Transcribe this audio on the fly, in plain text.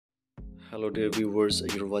Hello dear viewers,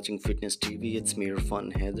 you're watching Fitness TV. It's me, your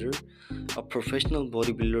fun Heather. A professional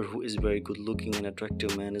bodybuilder who is very good looking and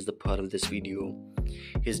attractive man is the part of this video.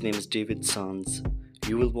 His name is David Sanz.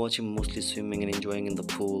 You will watch him mostly swimming and enjoying in the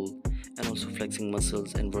pool, and also flexing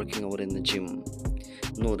muscles and working out in the gym.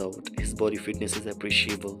 No doubt, his body fitness is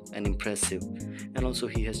appreciable and impressive, and also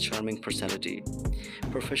he has charming personality.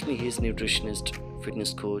 Professionally, he is nutritionist,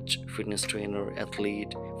 fitness coach, fitness trainer,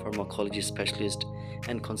 athlete, pharmacology specialist,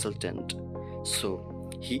 and consultant. So,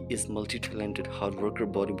 he is multi-talented hard worker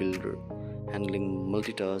bodybuilder, handling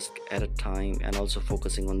multitask at a time and also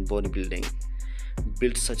focusing on bodybuilding.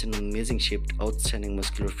 Built such an amazing shaped, outstanding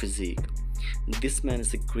muscular physique. This man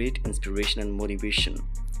is a great inspiration and motivation.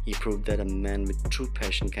 He proved that a man with true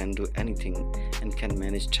passion can do anything and can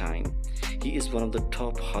manage time. He is one of the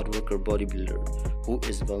top hard worker bodybuilder who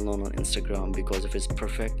is well known on Instagram because of his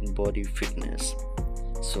perfect body fitness.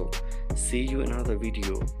 So, see you in another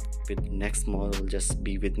video with next model. Just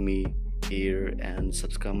be with me here and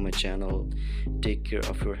subscribe my channel. Take care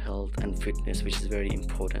of your health and fitness, which is very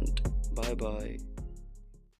important. Bye bye.